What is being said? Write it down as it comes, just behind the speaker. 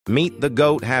Meet the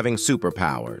goat having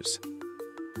superpowers.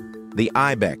 The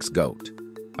ibex goat,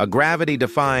 a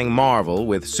gravity-defying marvel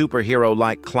with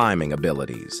superhero-like climbing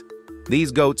abilities.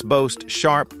 These goats boast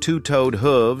sharp, two-toed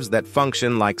hooves that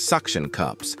function like suction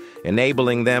cups,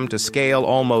 enabling them to scale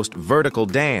almost vertical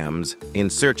dams in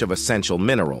search of essential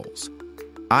minerals.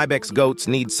 Ibex goats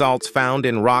need salts found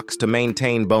in rocks to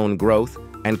maintain bone growth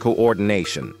and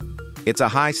coordination. It's a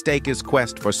high-stakes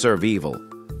quest for survival,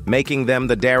 making them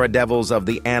the daredevils of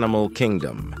the animal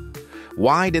kingdom.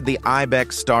 Why did the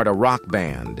ibex start a rock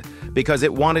band? Because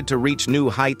it wanted to reach new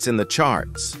heights in the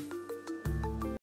charts.